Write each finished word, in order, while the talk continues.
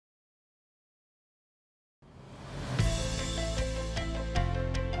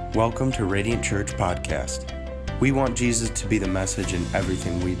Welcome to Radiant Church Podcast. We want Jesus to be the message in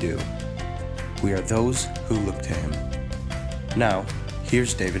everything we do. We are those who look to him. Now,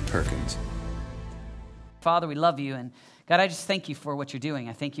 here's David Perkins. Father, we love you, and God, I just thank you for what you're doing.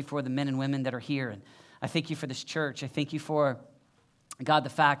 I thank you for the men and women that are here, and I thank you for this church. I thank you for, God, the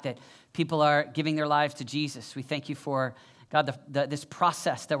fact that people are giving their lives to Jesus. We thank you for, God, this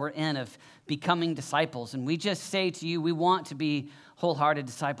process that we're in of becoming disciples, and we just say to you, we want to be wholehearted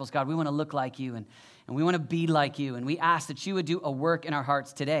disciples, God. We want to look like you, and we want to be like you, and we ask that you would do a work in our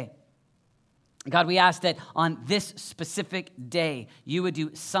hearts today. God, we ask that on this specific day, you would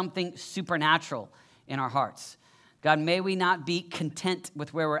do something supernatural in our hearts. God, may we not be content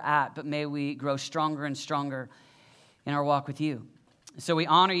with where we're at, but may we grow stronger and stronger in our walk with you. So we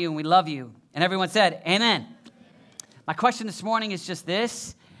honor you and we love you. And everyone said, amen. My question this morning is just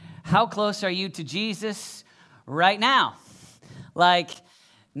this: how close are you to Jesus right now? Like,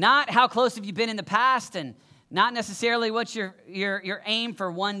 not how close have you been in the past, and not necessarily what's your aim for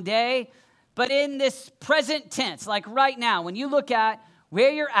one day, but in this present tense, like right now, when you look at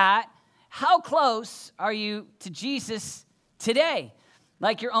where you're at, how close are you to Jesus today?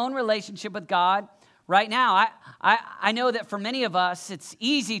 Like your own relationship with God right now. I know that for many of us, it's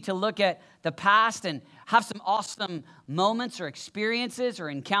easy to look at the past and have some awesome moments or experiences or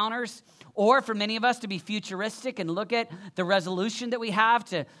encounters, or for many of us to be futuristic and look at the resolution that we have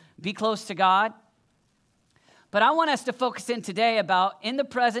to be close to God. But I want us to focus in today about, in the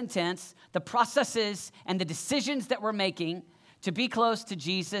present tense, the processes and the decisions that we're making to be close to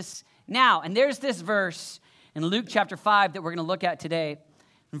Jesus now. And there's this verse in Luke chapter 5 that we're going to look at today,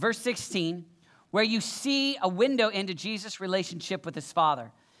 in verse 16, where you see a window into Jesus' relationship with his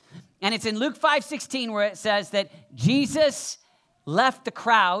Father. And it's in Luke 5:16 where it says that Jesus left the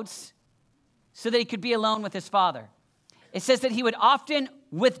crowds so that he could be alone with his Father. It says that he would often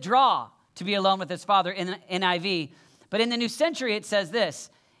withdraw to be alone with his Father in the NIV. But in the New Century, it says this.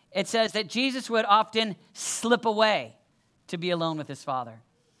 It says that Jesus would often slip away to be alone with his Father.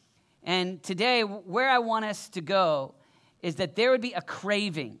 And today, where I want us to go is that there would be a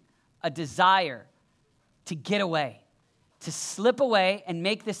craving, a desire to get away, to slip away and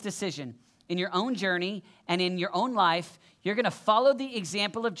make this decision in your own journey and in your own life. You're going to follow the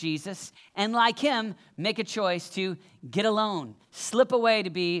example of Jesus and, like him, make a choice to get alone, slip away to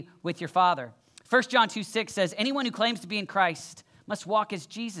be with your Father. 1 John 2:6 says, anyone who claims to be in Christ must walk as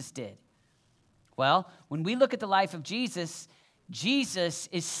Jesus did. Well, when we look at the life of Jesus, Jesus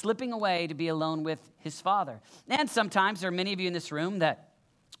is slipping away to be alone with his Father. And sometimes there are many of you in this room that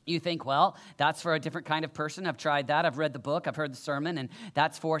you think, well, that's for a different kind of person. I've tried that. I've read the book. I've heard the sermon, and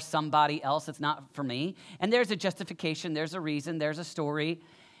that's for somebody else. It's not for me. And there's a justification. There's a reason. There's a story.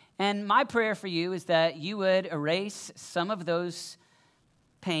 And my prayer for you is that you would erase some of those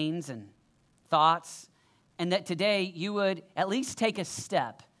pains and thoughts, and that today you would at least take a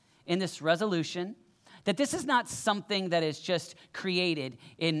step in this resolution that this is not something that is just created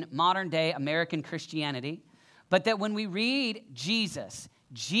in modern day American Christianity, but that when we read Jesus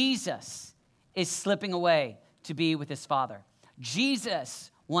is slipping away to be with his Father. Jesus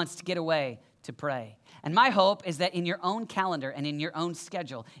wants to get away to pray. And my hope is that in your own calendar and in your own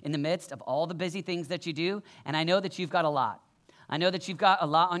schedule, in the midst of all the busy things that you do, and I know that you've got a lot. I know that you've got a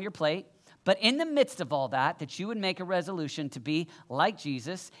lot on your plate, but in the midst of all that you would make a resolution to be like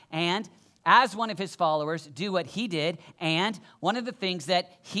Jesus and, as one of his followers, do what he did. And one of the things that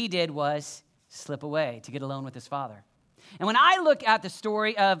he did was slip away to get alone with his Father. And when I look at the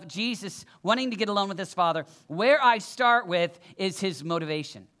story of Jesus wanting to get alone with his Father, where I start with is his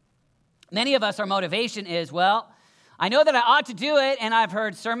motivation. Many of us, our motivation is, well, I know that I ought to do it, and I've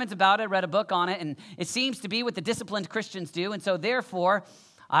heard sermons about it, read a book on it, and it seems to be what the disciplined Christians do, and so therefore,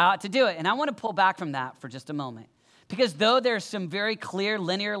 I ought to do it. And I want to pull back from that for just a moment. Because though there's some very clear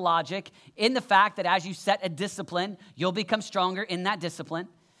linear logic in the fact that as you set a discipline, you'll become stronger in that discipline.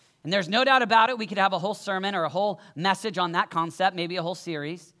 And there's no doubt about it, we could have a whole sermon or a whole message on that concept, maybe a whole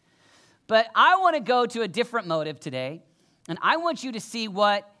series. But I want to go to a different motive today, and I want you to see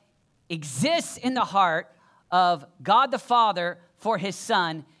what exists in the heart of God the Father for his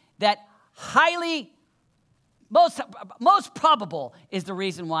Son that most probable is the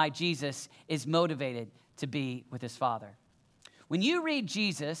reason why Jesus is motivated to be with his Father. When you read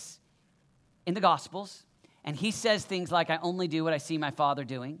Jesus in the Gospels, and he says things like, I only do what I see my Father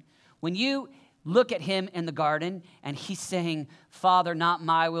doing. When you look at him in the garden and he's saying, Father, not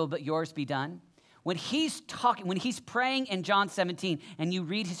my will, but yours be done. When he's praying in John 17 and you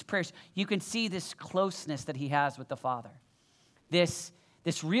read his prayers, you can see this closeness that he has with the Father. This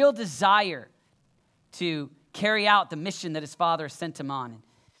real desire to carry out the mission that his Father sent him on.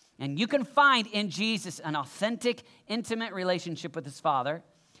 And you can find in Jesus an authentic, intimate relationship with his Father.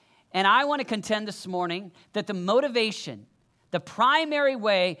 And I want to contend this morning that the motivation, the primary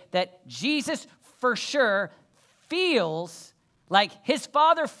way that Jesus for sure feels like his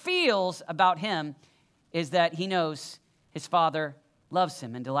Father feels about him is that he knows his Father loves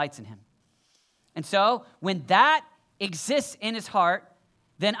him and delights in him. And so when that exists in his heart,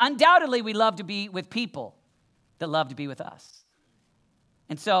 then undoubtedly we love to be with people that love to be with us.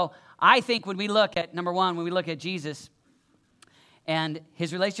 And so I think when we look at, number one, when we look at Jesus and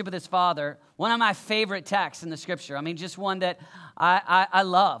his relationship with his Father, one of my favorite texts in the Scripture, I mean, just one that I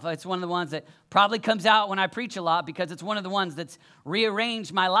love. It's one of the ones that probably comes out when I preach a lot because it's one of the ones that's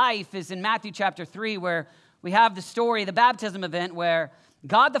rearranged my life, is in Matthew chapter 3, where we have the story, the baptism event, where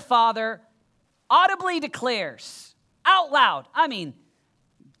God the Father audibly declares out loud, I mean,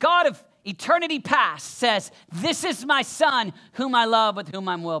 God of eternity past says, "This is my Son whom I love, with whom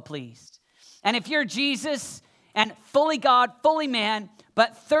I'm well pleased." And if you're Jesus and fully God, fully man,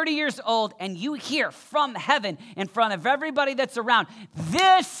 but 30 years old, and you hear from heaven in front of everybody that's around,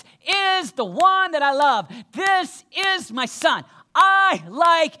 "This is the one that I love. This is my Son. I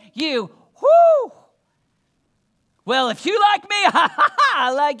like you." Whoo! Well, if you like me,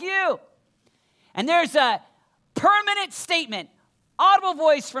 I like you. And there's a permanent statement, audible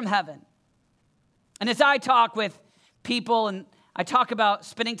voice from heaven. And as I talk with people and I talk about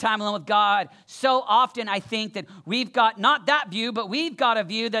spending time alone with God, so often I think that we've got not that view, but we've got a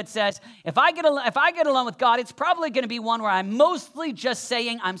view that says, if I get alone with God, it's probably going to be one where I'm mostly just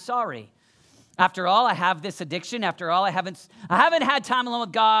saying I'm sorry. After all, I have this addiction. After all, I haven't had time alone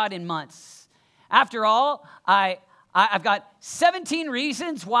with God in months. After all, I've got 17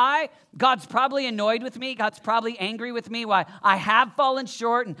 reasons why God's probably annoyed with me. God's probably angry with me, why I have fallen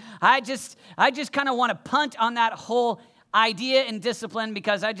short. And I just kind of want to punt on that whole idea and discipline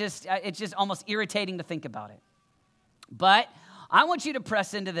because it's just almost irritating to think about it. But I want you to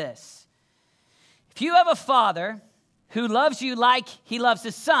press into this. If you have a Father who loves you like he loves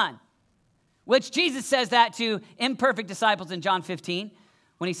his Son, which Jesus says that to imperfect disciples in John 15,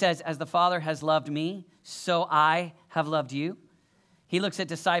 when he says, "As the Father has loved me, so I have loved you." He looks at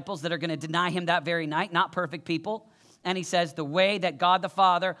disciples that are going to deny him that very night, not perfect people. And he says, the way that God the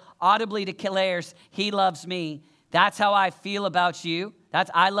Father audibly declares he loves me, that's how I feel about you.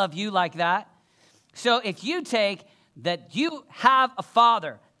 I love you like that. So if you take that you have a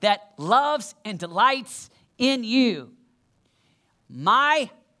Father that loves and delights in you, my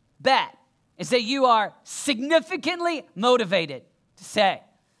bet is that you are significantly motivated to say,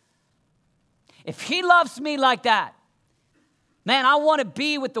 if he loves me like that, man, I want to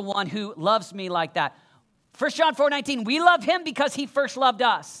be with the one who loves me like that. 1 John 4:19, we love him because he first loved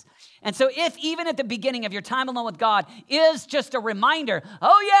us. And so if even at the beginning of your time alone with God is just a reminder,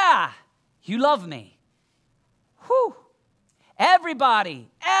 oh yeah, you love me. Whew. Everybody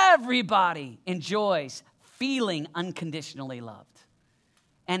enjoys feeling unconditionally loved.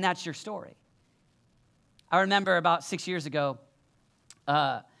 And that's your story. I remember about 6 years ago,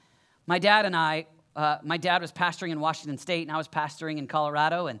 my dad was pastoring in Washington State, and I was pastoring in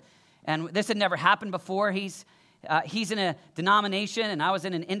Colorado, and this had never happened before. He's in a denomination, and I was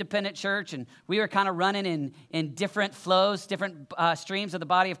in an independent church, and we were kind of running in different flows, different streams of the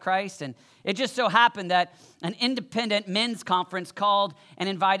body of Christ, and it just so happened that an independent men's conference called and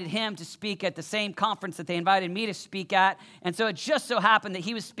invited him to speak at the same conference that they invited me to speak at, and so it just so happened that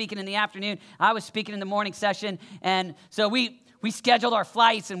he was speaking in the afternoon, I was speaking in the morning session, and so we scheduled our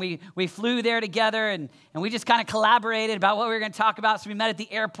flights, and we flew there together, and we just kind of collaborated about what we were going to talk about. So we met at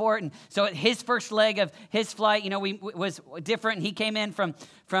the airport, and so his first leg of his flight, was different. And he came in from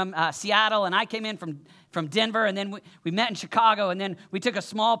Seattle, and I came in from Denver, and then we met in Chicago, and then we took a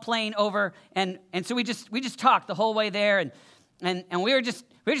small plane over, and so we just talked the whole way there, and we were just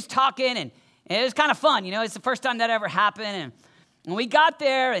talking, and it was kind of fun. It's the first time that ever happened, and we got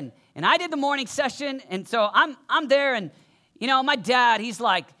there, and I did the morning session, and so I'm there, and my dad, he's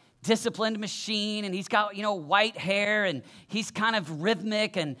like disciplined machine, and he's got, white hair, and he's kind of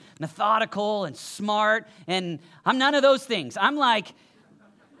rhythmic and methodical and smart, and I'm none of those things. I'm like,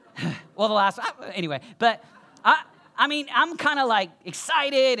 anyway, but I'm kind of like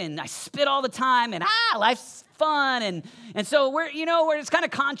excited, and I spit all the time, and life's fun, and so we're it's kind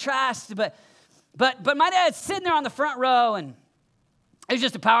of contrast, but my dad's sitting there on the front row, and it was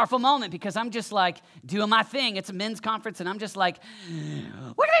just a powerful moment because I'm just like doing my thing. It's a men's conference, and I'm just like,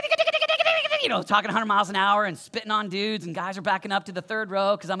 talking 100 miles an hour and spitting on dudes, and guys are backing up to the third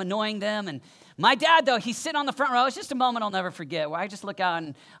row because I'm annoying them. And my dad, though, he's sitting on the front row. It's just a moment I'll never forget where I just look out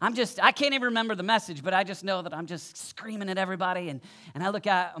and I can't even remember the message, but I just know that I'm just screaming at everybody. And I look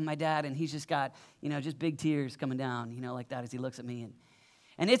at my dad, and he's just got, just big tears coming down, like that as he looks at me.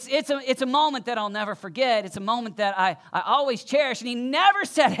 And it's a moment that I'll never forget. It's a moment that I always cherish. And he never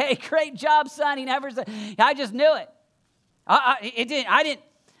said, "Hey, great job, son." He never said, I just knew it.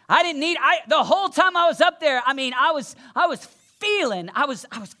 The whole time I was up there, I was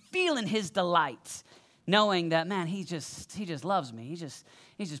feeling his delight, knowing that, man, he just loves me.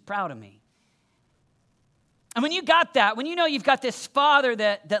 He's just proud of me. And when you got that, when you know you've got this Father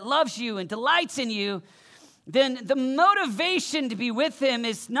that loves you and delights in you, then the motivation to be with him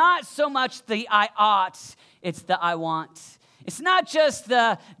is not so much the I ought, it's the I want. It's not just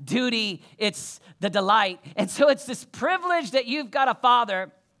the duty, it's the delight. And so it's this privilege that you've got a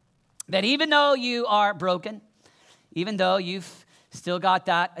Father that even though you are broken, even though you've still got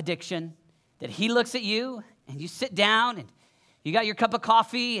that addiction, that he looks at you and you sit down and you got your cup of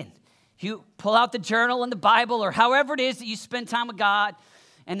coffee and you pull out the journal and the Bible or however it is that you spend time with God,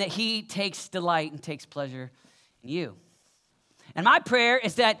 and that he takes delight and takes pleasure in you. And my prayer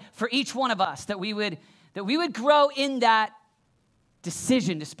is that for each one of us, that we would grow in that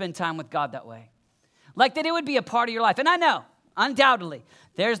decision to spend time with God that way. Like that it would be a part of your life. And I know, undoubtedly,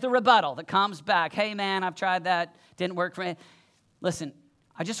 there's the rebuttal that comes back. Hey, man, I've tried that. Didn't work for me. Listen,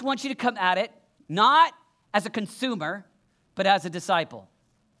 I just want you to come at it, not as a consumer, but as a disciple.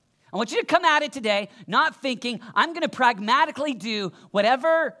 I want you to come at it today, not thinking, I'm going to pragmatically do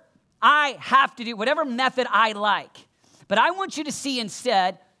whatever I have to do, whatever method I like. But I want you to see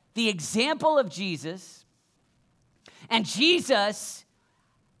instead the example of Jesus. And Jesus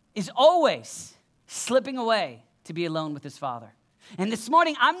is always slipping away to be alone with his Father. And this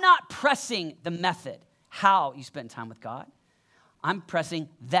morning, I'm not pressing the method, how you spend time with God. I'm pressing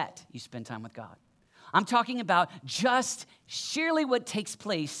that you spend time with God. I'm talking about just sheerly what takes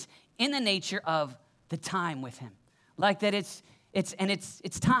place in the nature of the time with him. Like that it's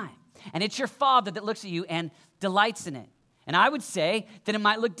time. And it's your Father that looks at you and delights in it. And I would say that it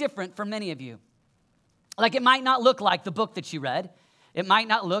might look different for many of you. Like it might not look like the book that you read. It might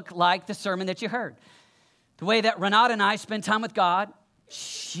not look like the sermon that you heard. The way that Renata and I spend time with God,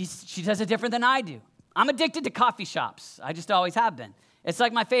 she does it different than I do. I'm addicted to coffee shops. I just always have been. It's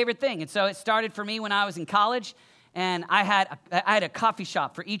like my favorite thing. And so it started for me when I was in college, and I had a coffee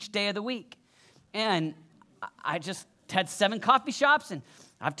shop for each day of the week. And I just had 7 coffee shops, and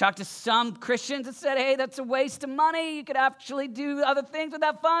I've talked to some Christians that said, hey, that's a waste of money. You could actually do other things with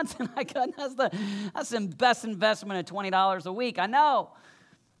that funds. And I go, that's the best investment at $20 a week. I know.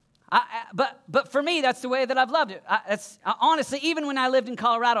 But for me, that's the way that I've loved it. Honestly, even when I lived in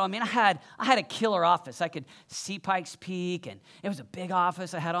Colorado, I had a killer office. I could see Pikes Peak, and it was a big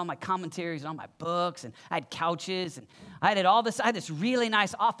office. I had all my commentaries and all my books, and I had couches, and I had this really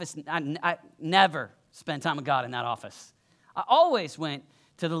nice office. I never spent time with God in that office. I always went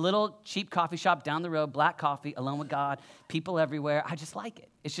to the little cheap coffee shop down the road, black coffee, alone with God, people everywhere. I just like it.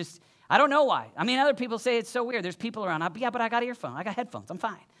 It's just, I don't know why. Other people say it's so weird. There's people around. But I got earphones. I got headphones. I'm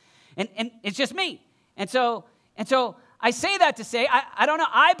fine. And it's just me. And so I say that to say, I don't know.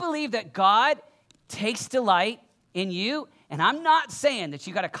 I believe that God takes delight in you. And I'm not saying that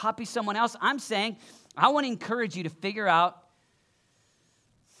you got to copy someone else. I'm saying I want to encourage you to figure out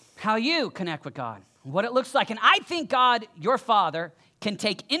how you connect with God, what it looks like. And I think God, your Father, can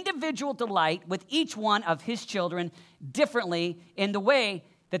take individual delight with each one of his children differently in the way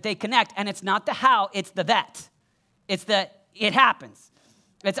that they connect. And it's not the how, it's the that. It's the it happens.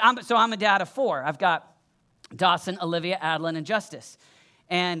 I'm a dad of 4. I've got Dawson, Olivia, Adeline, and Justice.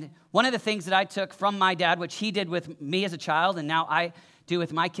 And one of the things that I took from my dad, which he did with me as a child, and now I do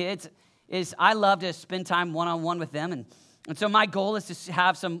with my kids, is I love to spend time one-on-one with them. And so my goal is to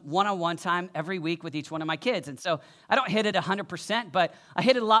have some one-on-one time every week with each one of my kids. And so I don't hit it 100%, but I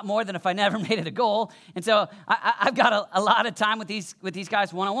hit it a lot more than if I never made it a goal. And so I've got a lot of time with these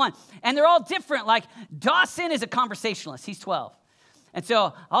guys one-on-one. And they're all different. Like Dawson is a conversationalist. He's 12. And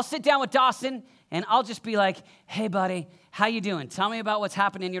so I'll sit down with Dawson, and I'll just be like, hey, buddy, how you doing? Tell me about what's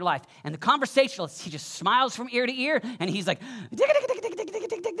happening in your life. And the conversationalist, he just smiles from ear to ear, and he's like,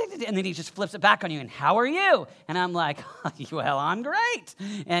 and then he just flips it back on you, and how are you? And I'm like, well, I'm great.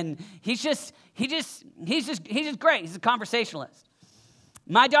 And he's just great. He's a conversationalist.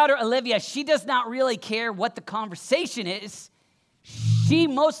 My daughter, Olivia, she does not really care what the conversation is. She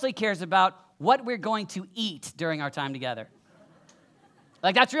mostly cares about what we're going to eat during our time together.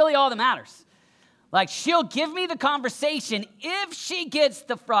 Like, that's really all that matters. Like, she'll give me the conversation if she gets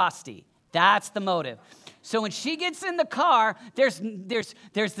the Frosty. That's the motive. So when she gets in the car, there's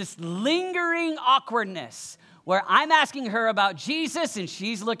this lingering awkwardness where I'm asking her about Jesus and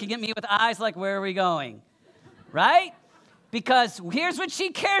she's looking at me with eyes like, where are we going? Right? Because here's what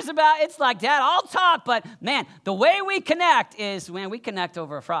she cares about. It's like, Dad, I'll talk, but man, the way we connect is when we connect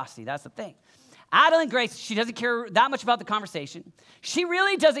over a Frosty. That's the thing. Adeline Grace, she doesn't care that much about the conversation. She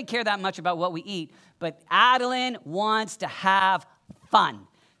really doesn't care that much about what we eat, but Adeline wants to have fun.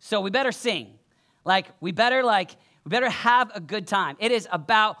 So we better sing. We better have a good time. It is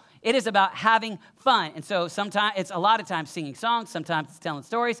about having fun. And so sometimes it's a lot of times singing songs, sometimes it's telling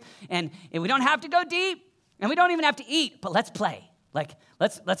stories, and we don't have to go deep, and we don't even have to eat, but let's play.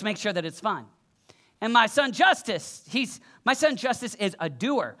 Let's make sure that it's fun. And my son Justice is a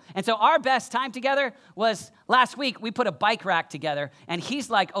doer. And so our best time together was last week. We put a bike rack together, and he's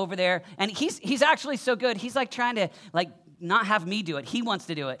like over there, and he's actually so good. He's like trying to not have me do it. He wants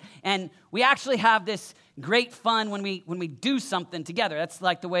to do it. And we actually have this great fun when we do something together. That's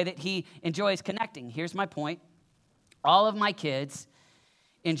like the way that he enjoys connecting. Here's my point. All of my kids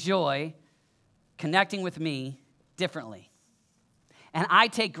enjoy connecting with me differently. And I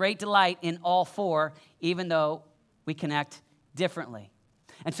take great delight in all four, even though we connect differently.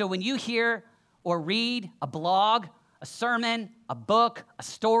 And so when you hear or read a blog, a sermon, a book, a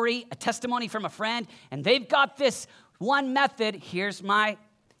story, a testimony from a friend, and they've got this one method, here's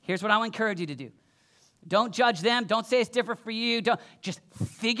what I will encourage you to do. Don't judge them. Don't say it's different for you. Just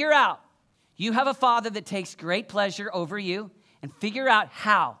figure out. You have a Father that takes great pleasure over you, and figure out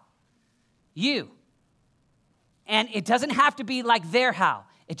how. You. And it doesn't have to be like their how.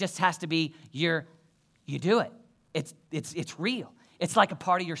 It just has to be you do it. It's real. It's like a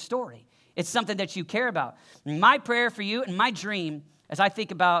part of your story. It's something that you care about. My prayer for you and my dream as I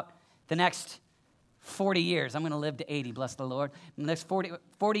think about the next 40 years, I'm going to live to 80, bless the Lord. The next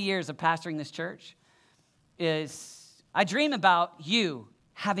 40 years of pastoring this church is I dream about you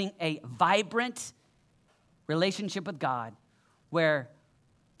having a vibrant relationship with God where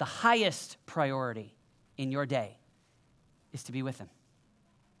the highest priority in your day is to be with him,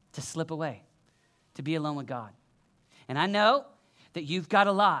 to slip away, to be alone with God. And I know that you've got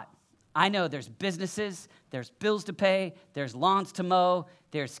a lot. I know there's businesses, there's bills to pay, there's lawns to mow,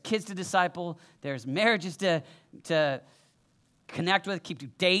 there's kids to disciple, there's marriages to connect with, keep to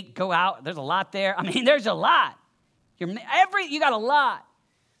date, go out. There's a lot there. I mean, there's a lot. You got a lot.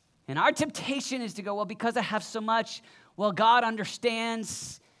 And our temptation is to go, well, because I have so much, well, God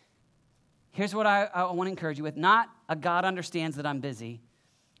understands. Here's what I want to encourage you with. Not a God understands that I'm busy,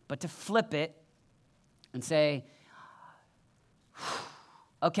 but to flip it and say,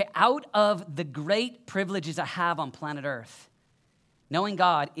 okay, out of the great privileges I have on planet Earth, knowing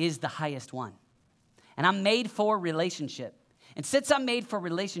God is the highest one. And I'm made for relationship. And since I'm made for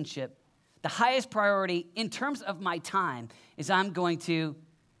relationship, the highest priority in terms of my time is I'm going to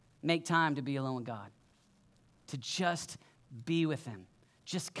make time to be alone with God, to just be with him,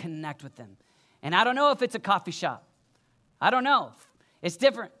 just connect with him. And I don't know if it's a coffee shop. I don't know. It's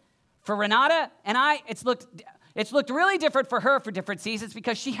different. For Renata and I, it's looked really different for her for different seasons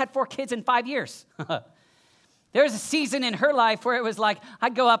because she had 4 kids in 5 years. There's a season in her life where it was like,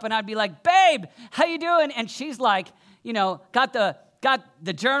 I'd go up and I'd be like, babe, how you doing? And she's like, got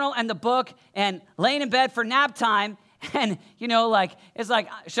the journal and the book and laying in bed for nap time. And, it's like,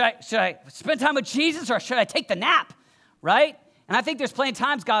 should I spend time with Jesus or should I take the nap? Right? And I think there's plenty of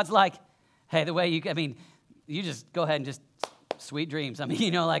times God's like, hey, you just go ahead and just sweet dreams. I'll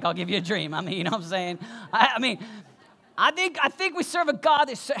give you a dream. You know what I'm saying? I think we serve a God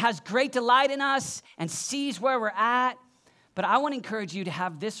that has great delight in us and sees where we're at. But I want to encourage you to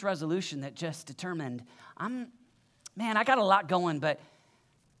have this resolution that just determined, I got a lot going, but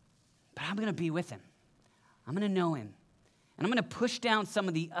I'm going to be with him. I'm going to know him. And I'm going to push down some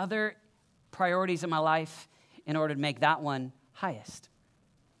of the other priorities in my life in order to make that one highest.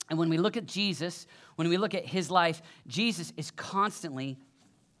 And when we look at Jesus, when we look at his life, Jesus is constantly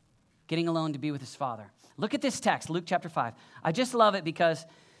getting alone to be with his Father. Look at this text, Luke chapter 5. I just love it because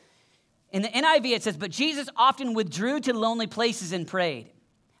in the NIV it says, but Jesus often withdrew to lonely places and prayed.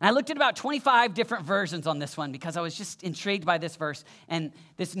 And I looked at about 25 different versions on this one because I was just intrigued by this verse. And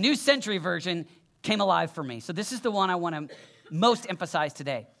this New Century version came alive for me. So this is the one I want to most emphasize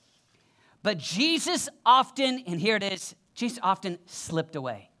today. But Jesus often, and here it is, Jesus often slipped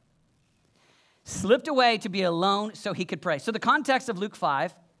away. Slipped away to be alone so he could pray. So the context of Luke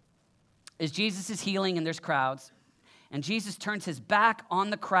 5 is Jesus is healing and there's crowds. And Jesus turns his back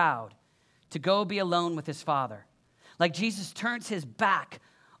on the crowd to go be alone with his Father. Like Jesus turns his back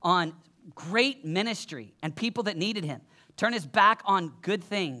on great ministry and people that needed him. Turn his back on good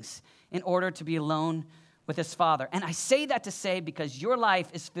things in order to be alone with his Father. And I say that to say because your life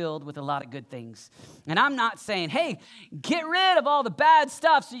is filled with a lot of good things. And I'm not saying, hey, get rid of all the bad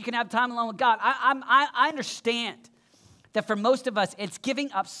stuff so you can have time alone with God. I understand that for most of us, it's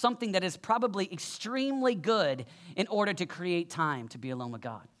giving up something that is probably extremely good in order to create time to be alone with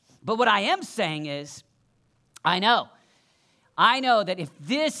God. But what I am saying is, I know that if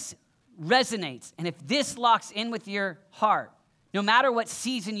this resonates and if this locks in with your heart, no matter what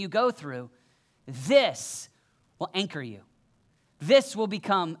season you go through, this will anchor you. This will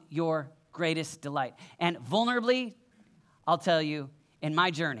become your greatest delight. And vulnerably, I'll tell you, in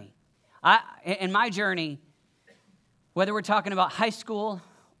my journey, whether we're talking about high school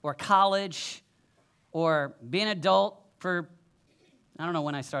or college or being an adult for, I don't know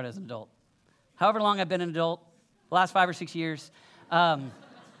when I started as an adult, however long I've been an adult, the last 5 or 6 years. You're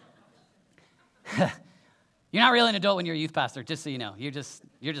not really an adult when you're a youth pastor, just so you know. You're just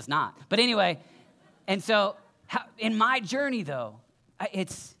not. But anyway, and so in my journey, though,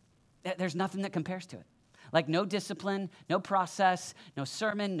 there's nothing that compares to it. Like no discipline, no process, no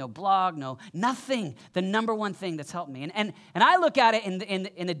sermon, no blog, nothing. The number one thing that's helped me. And I look at it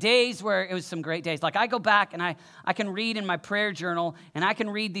in the days where it was some great days. Like I go back and I can read in my prayer journal and I can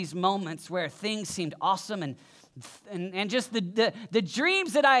read these moments where things seemed awesome and just the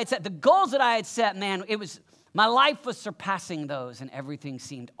dreams that I had set, the goals that I had set, man, my life was surpassing those and everything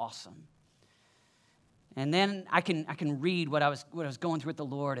seemed awesome. And then I can read what I was going through with the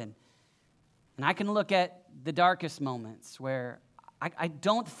Lord and I can look at the darkest moments where I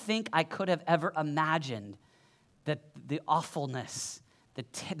don't think I could have ever imagined that the awfulness,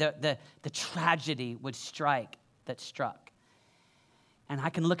 the tragedy would strike that struck. And I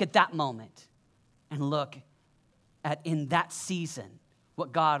can look at that moment and look at in that season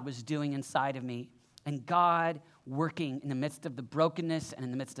what God was doing inside of me and God working in the midst of the brokenness and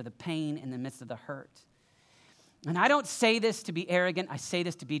in the midst of the pain, in the midst of the hurt. And I don't say this to be arrogant. I say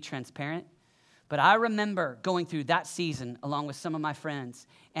this to be transparent. But I remember going through that season along with some of my friends,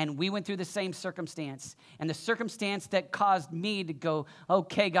 and we went through the same circumstance. And the circumstance that caused me to go,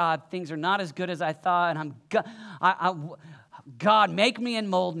 okay, God, things are not as good as I thought, and God, make me and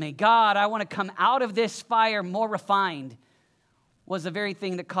mold me. God, I want to come out of this fire more refined, was the very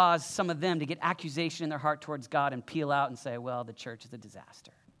thing that caused some of them to get accusation in their heart towards God and peel out and say, well, the church is a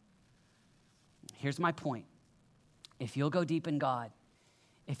disaster. Here's my point. If you'll go deep in God,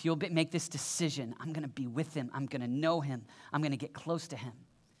 if you'll make this decision, I'm going to be with him, I'm going to know him, I'm going to get close to him,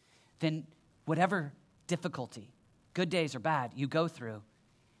 then whatever difficulty, good days or bad, you go through,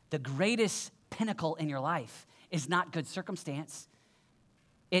 the greatest pinnacle in your life is not good circumstance.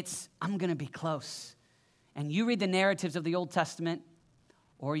 It's, I'm going to be close. And you read the narratives of the Old Testament,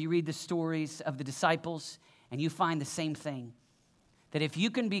 or you read the stories of the disciples, and you find the same thing. That if you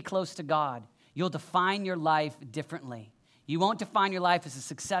can be close to God, you'll define your life differently. You won't define your life as a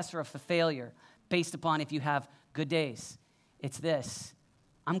success or a failure based upon if you have good days. It's this.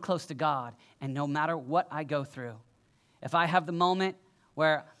 I'm close to God, and no matter what I go through, if I have the moment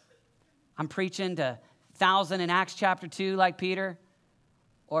where I'm preaching to 1,000 in Acts chapter 2 like Peter,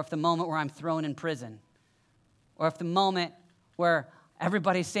 or if the moment where I'm thrown in prison, or if the moment where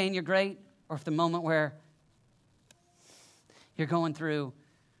everybody's saying you're great, or if the moment where you're going through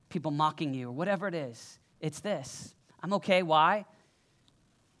people mocking you, or whatever it is, it's this. I'm okay. Why?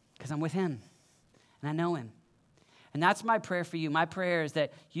 Because I'm with him, and I know him. And that's my prayer for you. My prayer is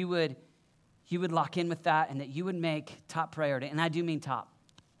that you would lock in with that and that you would make top priority. And I do mean top.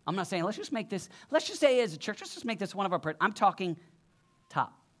 I'm not saying, let's just say as a church, let's just make this one of our prayers. I'm talking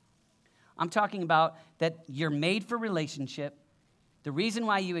top. I'm talking about that you're made for relationship. The reason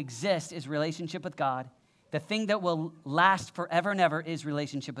why you exist is relationship with God. The thing that will last forever and ever is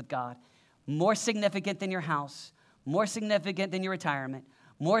relationship with God. More significant than your house, more significant than your retirement,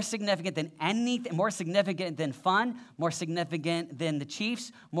 more significant than anything, more significant than fun, more significant than the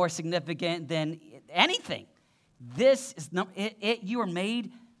Chiefs, more significant than anything. This is you are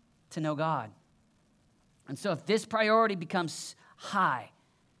made to know God. And so if this priority becomes high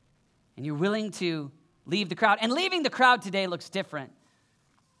and you're willing to leave the crowd, and leaving the crowd today looks different.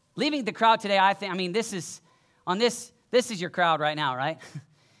 Leaving the crowd today, this is your crowd right now, right?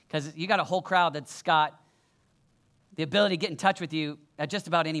 Because you got a whole crowd that's got the ability to get in touch with you at just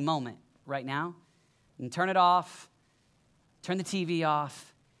about any moment right now. And turn it off, turn the TV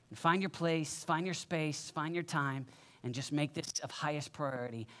off, and find your place, find your space, find your time, and just make this of highest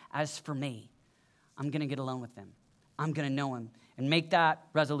priority. As for me, I'm going to get alone with him. I'm going to know him and make that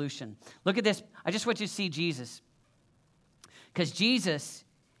resolution. Look at this. I just want you to see Jesus, because Jesus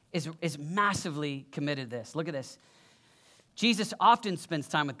is massively committed to this. Look at this. Jesus often spends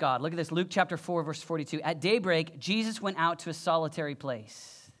time with God. Look at this, Luke chapter 4, verse 42. At daybreak, Jesus went out to a solitary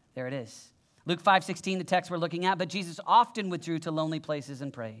place. There it is. Luke 5:16, the text we're looking at, but Jesus often withdrew to lonely places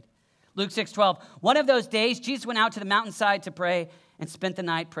and prayed. Luke 6:12, one of those days, Jesus went out to the mountainside to pray and spent the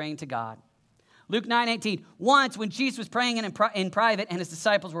night praying to God. Luke 9:18, once when Jesus was praying in private and his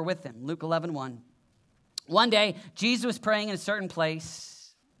disciples were with him. Luke 11:1. One day, Jesus was praying in a certain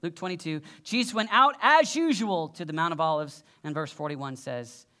place. Luke 22, Jesus went out as usual to the Mount of Olives, and verse 41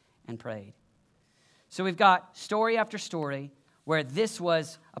 says, and prayed. So we've got story after story where this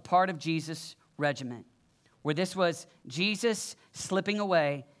was a part of Jesus' regiment, where this was Jesus slipping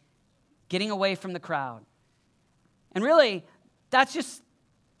away, getting away from the crowd. And really, that's just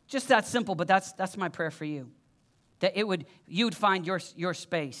that simple, but that's my prayer for you. That you would find your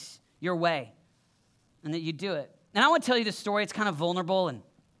space, your way, and that you'd do it. And I want to tell you this story. It's kind of vulnerable, and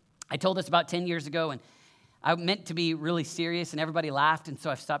I told this about 10 years ago, and I meant to be really serious, and everybody laughed, and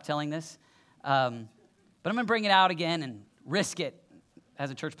so I've stopped telling this. But I'm going to bring it out again and risk it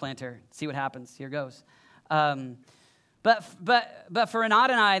as a church planter. See what happens. Here goes. But for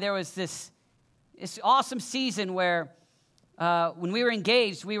Renata and I, there was this awesome season where when we were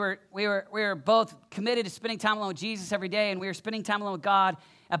engaged, we were both committed to spending time alone with Jesus every day, and we were spending time alone with God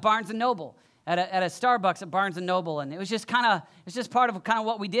at Barnes & Noble, at a Starbucks at Barnes & Noble, and it was just part of kind of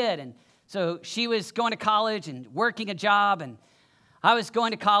what we did. And so she was going to college and working a job, and I was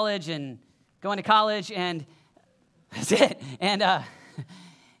going to college, and that's it. And did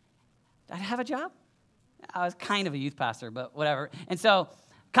I have a job? I was kind of a youth pastor, but whatever. And so,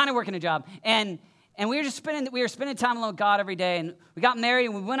 kind of working a job, and we were spending time alone with God every day, and we got married,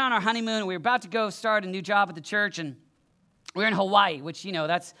 and we went on our honeymoon, and we were about to go start a new job at the church, and we were in Hawaii, which,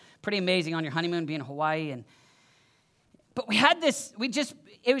 that's pretty amazing on your honeymoon, being in Hawaii. But we had this,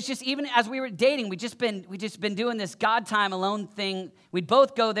 it was just, even as we were dating, we just been doing this God time alone thing. We'd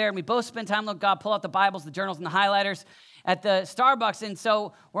both go there, and we'd both spend time alone with God, pull out the Bibles, the journals, and the highlighters at the Starbucks. And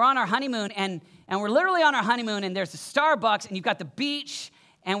so we're on our honeymoon, and we're literally on our honeymoon, and there's a Starbucks, and you've got the beach,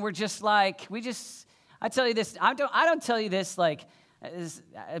 and we're just like, I tell you this, I don't tell you this like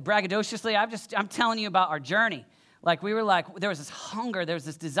braggadociously. I'm telling you about our journey. Like there was this hunger, there was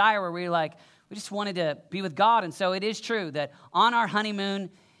this desire where we just wanted to be with God. And so it is true that on our honeymoon,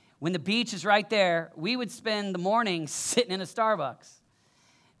 when the beach is right there, we would spend the morning sitting in a Starbucks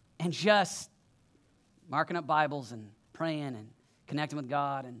and just marking up Bibles and praying and connecting with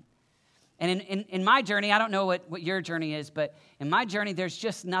God. And in my journey, I don't know what your journey is, but in my journey, there's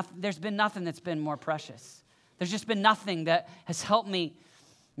been nothing that's been more precious. There's just been nothing that has helped me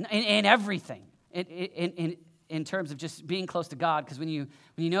in everything, in terms of just being close to God. Because when you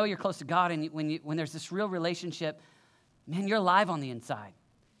know you're close to God, and when there's this real relationship, man, you're alive on the inside.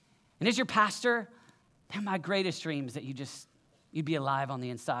 And as your pastor, man, my greatest dream is that you'd be alive on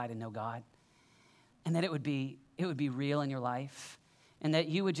the inside and know God, and that it would be real in your life. And that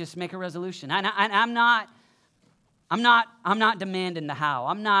you would just make a resolution. And I'm not demanding the how.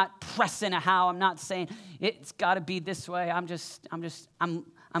 I'm not pressing a how. I'm not saying it's got to be this way. I'm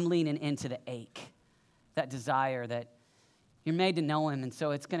leaning into the ache, that desire that you're made to know Him, and so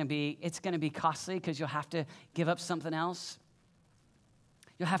it's going to be costly because you'll have to give up something else.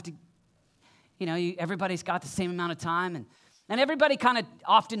 You'll have to, everybody's got the same amount of time, and everybody kind of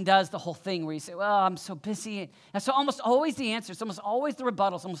often does the whole thing where you say, well, I'm so busy. That's almost always the answer. It's almost always the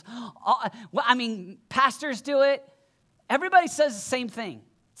rebuttal. Pastors do it. Everybody says the same thing.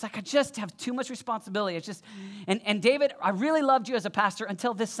 It's like, I just have too much responsibility. It's just, and David, I really loved you as a pastor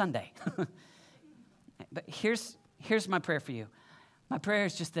until this Sunday. But here's my prayer for you. My prayer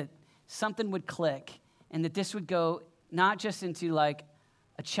is just that something would click, and that this would go not just into like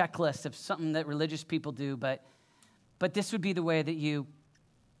a checklist of something that religious people do, but this would be the way that you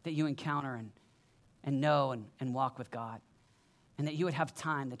encounter and know and walk with God. And that you would have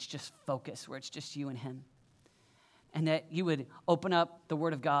time that's just focused, where it's just you and Him. And that you would open up the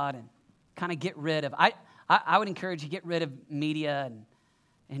Word of God and kind of get rid of, I would encourage you to get rid of media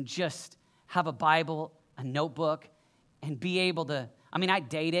and just have a Bible, a notebook, and be able to, I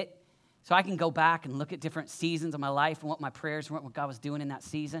date it, so I can go back and look at different seasons of my life and what my prayers were, what God was doing in that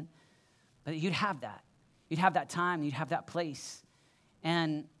season. But you'd have that. You'd have that time, you'd have that place.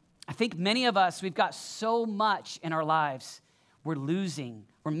 And I think many of us, we've got so much in our lives, we're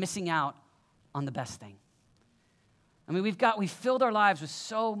missing out on the best thing. We've filled our lives with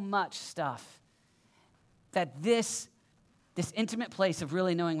so much stuff that this intimate place of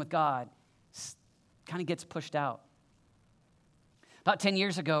really knowing with God kind of gets pushed out. About 10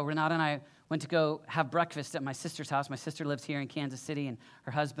 years ago, Renata and I went to go have breakfast at my sister's house. My sister lives here in Kansas City, and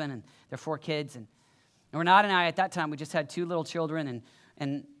her husband and their 4 kids, And Renata and I, at that time, we just had 2 little children,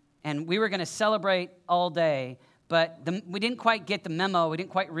 and we were going to celebrate all day, but we didn't quite get the memo. We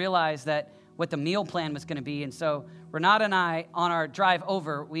didn't quite realize what the meal plan was going to be. And so Renata and I, on our drive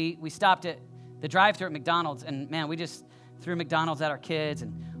over, we stopped at the drive-thru at McDonald's, and man, we just threw McDonald's at our kids,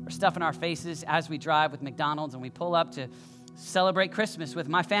 and we're stuffing our faces as we drive with McDonald's, and we pull up to celebrate Christmas with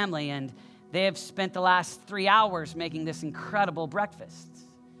my family, and they have spent the last 3 hours making this incredible breakfast.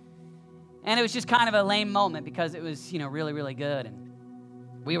 And it was just kind of a lame moment because it was, really, really good, and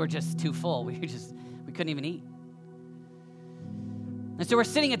we were just too full. We couldn't even eat. And so we're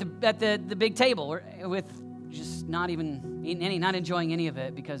sitting at the big table with just not even eating any, not enjoying any of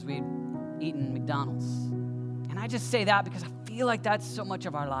it because we'd eaten McDonald's. And I just say that because I feel like that's so much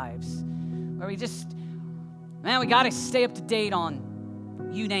of our lives, where we got to stay up to date on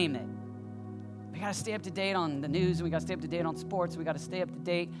you name it. We got to stay up to date on the news, and we got to stay up to date on sports. We got to stay up to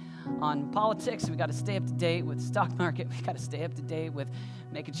date on politics. We got to stay up to date with the stock market. We got to stay up to date with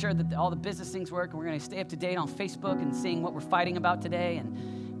making sure that all the business things work. And we're going to stay up to date on Facebook and seeing what we're fighting about today.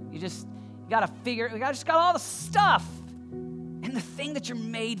 And you got to got all the stuff. And the thing that you're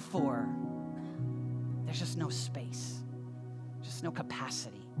made for, there's just no space, just no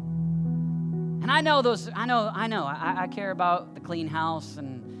capacity. And I know. I care about the clean house,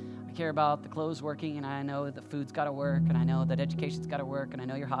 and I care about the clothes working, and I know that the food's got to work, and I know that education's got to work, and I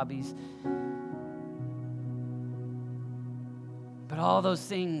know your hobbies. But all those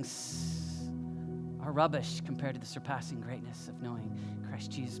things are rubbish compared to the surpassing greatness of knowing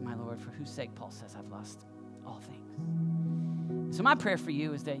Christ Jesus, my Lord, for whose sake Paul says I've lost all things. So my prayer for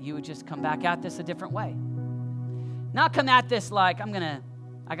you is that you would just come back at this a different way. Not come at this like,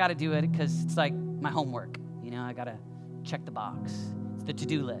 I got to do it because it's like my homework. I got to check the box. It's the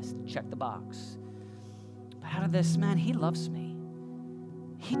to-do list. Check the box. But out of this, man, he loves me.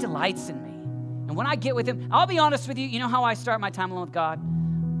 He delights in me. And when I get with him, I'll be honest with you, you know how I start my time alone with God?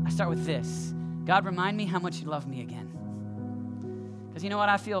 I start with this. God, remind me how much you love me again. Because you know what?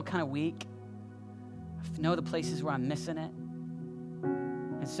 I feel kind of weak. I know the places where I'm missing it.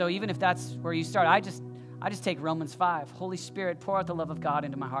 And so even if that's where you start, I just take Romans 5. Holy Spirit, pour out the love of God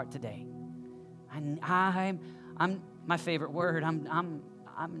into my heart today. I'm my favorite word. I'm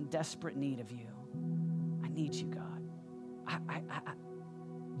in desperate need of you. I need you, God.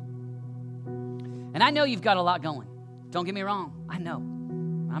 And I know you've got a lot going. Don't get me wrong. I know.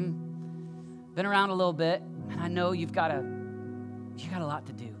 I'm been around a little bit, and I know you got a lot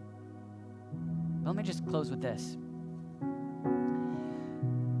to do. But let me just close with this.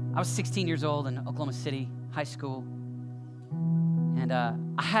 I was 16 years old in Oklahoma City, high school, and I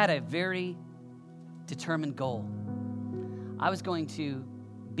had a very determined goal. I was going to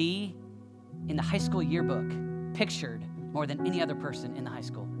be in the high school yearbook, pictured more than any other person in the high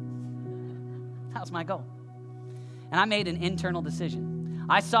school. That was my goal. And I made an internal decision.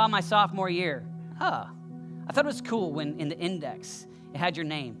 I saw my sophomore year. I thought it was cool when in the index, it had your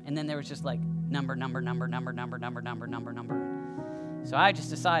name, and then there was just like number. So I just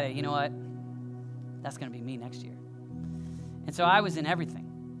decided, you know what? That's going to be me next year. And so I was in everything.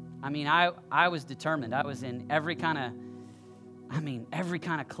 I was determined. I was in every kind of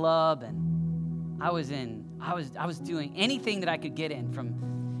club, and I was doing anything that I could get in from,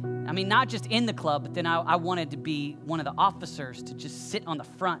 not just in the club, but then I wanted to be one of the officers to just sit on the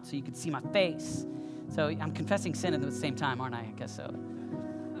front so you could see my face. So I'm confessing sin at the same time, aren't I? I guess so.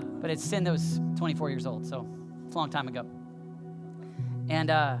 But it's sin that was 24 years old, so it's a long time ago. And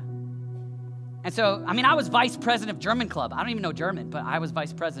so, I was vice president of German club. I don't even know German, but I was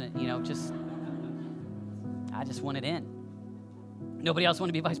vice president, I just wanted in. Nobody else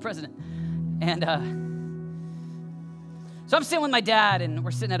wanted to be vice president. And so I'm sitting with my dad, and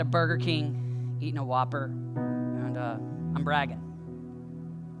we're sitting at a Burger King, eating a Whopper, and I'm bragging.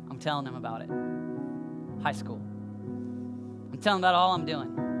 I'm telling him about it. High school. I'm telling him about all I'm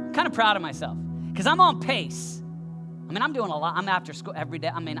doing. I'm kind of proud of myself, because I'm on pace. I'm doing a lot. I'm after school every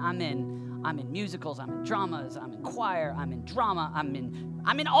day. I'm in musicals. I'm in dramas. I'm in choir. I'm in drama.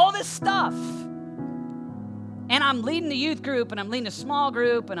 I'm in all this stuff. And I'm leading the youth group, and I'm leading a small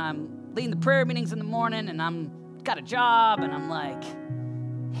group, and I'm leading the prayer meetings in the morning, and I'm got a job, and I'm like,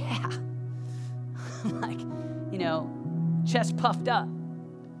 yeah. I'm like, chest puffed up,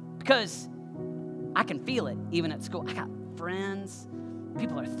 because I can feel it even at school. I got friends.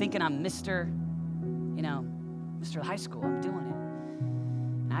 People are thinking I'm Mr. High School. I'm doing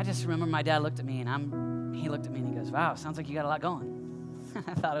it. And I just remember my dad looked at me, and he looked at me, and he goes, wow, sounds like you got a lot going.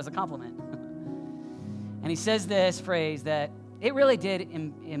 I thought it was a compliment. And he says this phrase that it really did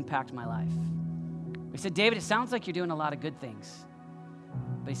impact my life. He said, David, it sounds like you're doing a lot of good things.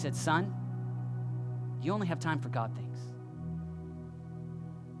 But he said, son, you only have time for God things.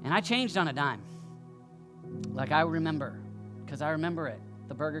 And I changed on a dime. Like I remember, because I remember it,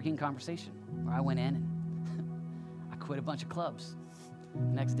 the Burger King conversation where I went in and I quit a bunch of clubs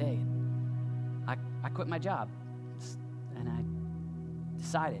the next day. I quit my job and I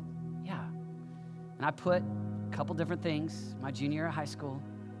decided, yeah. And I put a couple different things, my junior year of high school,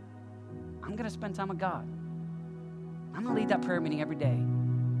 I'm going to spend time with God. I'm going to lead that prayer meeting every day.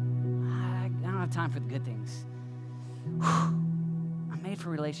 I don't have time for the good things. I'm made for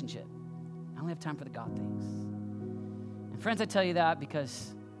relationship. I only have time for the God things. And friends, I tell you that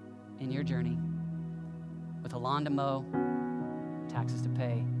because in your journey, with a lawn to mow, taxes to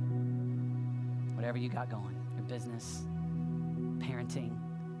pay, whatever you got going, your business, parenting,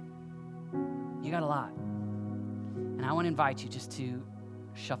 you got a lot. And I want to invite you just to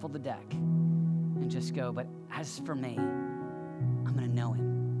shuffle the deck and just go, but as for me, I'm going to know him.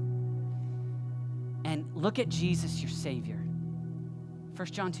 And look at Jesus, your Savior. 1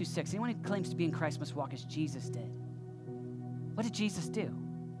 John 2:6, anyone who claims to be in Christ must walk as Jesus did. What did Jesus do?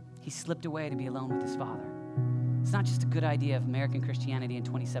 He slipped away to be alone with his Father. It's not just a good idea of American Christianity in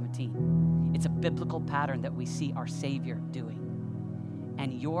 2017. It's a biblical pattern that we see our Savior doing.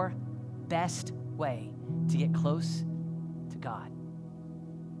 And your best way to get close to God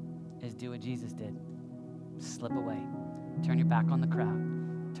is do what Jesus did. Slip away. Turn your back on the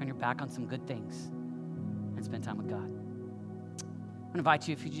crowd. Turn your back on some good things and spend time with God. I'm going to invite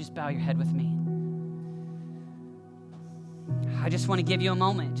you, if you just bow your head with me. I just want to give you a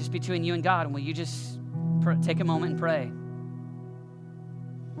moment just between you and God. And will you just take a moment and pray?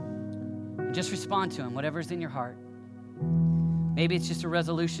 And just respond to him, whatever's in your heart. Maybe it's just a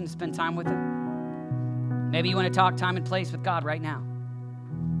resolution to spend time with him. Maybe you want to talk time and place with God right now.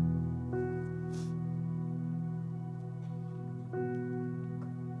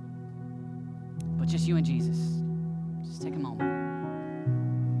 But just you and Jesus. Just take a moment.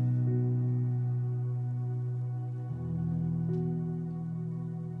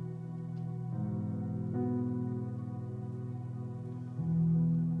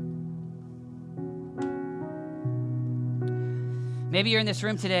 Maybe you're in this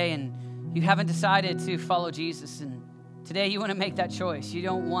room today and you haven't decided to follow Jesus, and today you want to make that choice. You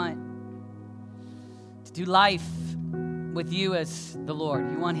don't want to do life with you as the Lord.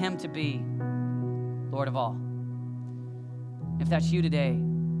 You want him to be Lord of all. If that's you today,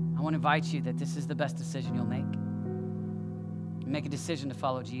 I want to invite you that this is the best decision you'll make. Make a decision to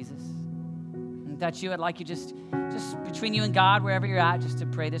follow Jesus. And if that's you, I'd like you just between you and God, wherever you're at, just to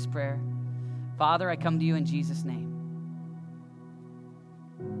pray this prayer. Father, I come to you in Jesus' name.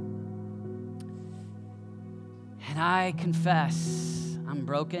 And I confess I'm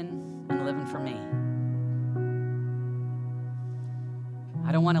broken and living for me.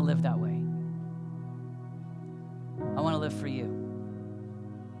 I don't want to live that way. I want to live for you.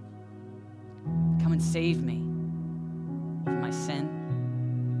 Come and save me from my sin,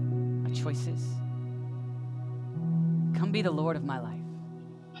 my choices. Come be the Lord of my life.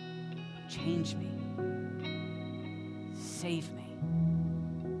 Change me. Save me.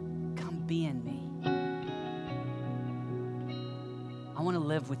 Come be in me. I want to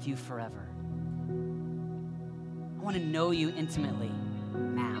live with you forever. I want to know you intimately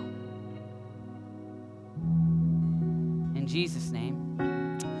now. In Jesus' name,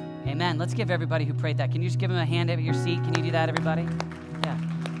 amen. Let's give everybody who prayed that. Can you just give them a hand at your seat? Can you do that, everybody? Yeah.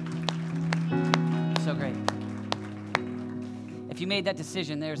 So great. If you made that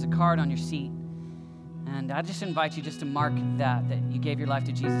decision, there's a card on your seat. And I just invite you just to mark that you gave your life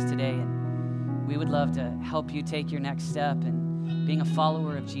to Jesus today. And we would love to help you take your next step and being a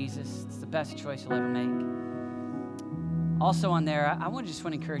follower of Jesus. It's the best choice you'll ever make. Also on there, I just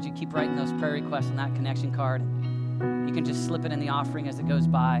want to encourage you, keep writing those prayer requests on that connection card. You can just slip it in the offering as it goes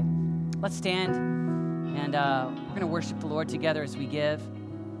by. Let's stand, and we're going to worship the Lord together as we give.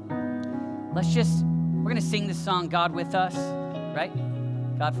 We're going to sing this song, God with Us, right?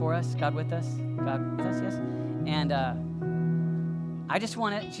 God for us, God with us, God with us, yes? And I just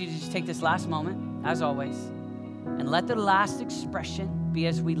want you to just take this last moment, as always, and let the last expression be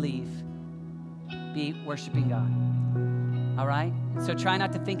as we leave, be worshiping God. All right? And so try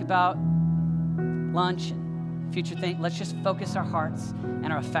not to think about lunch and future things. Let's just focus our hearts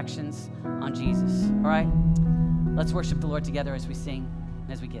and our affections on Jesus. All right? Let's worship the Lord together as we sing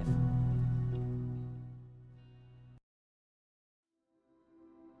and as we give.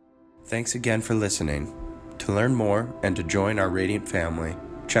 Thanks again for listening. To learn more and to join our Radiant family,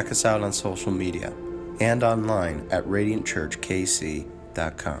 check us out on social media and online at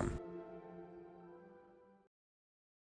radiantchurchkc.com.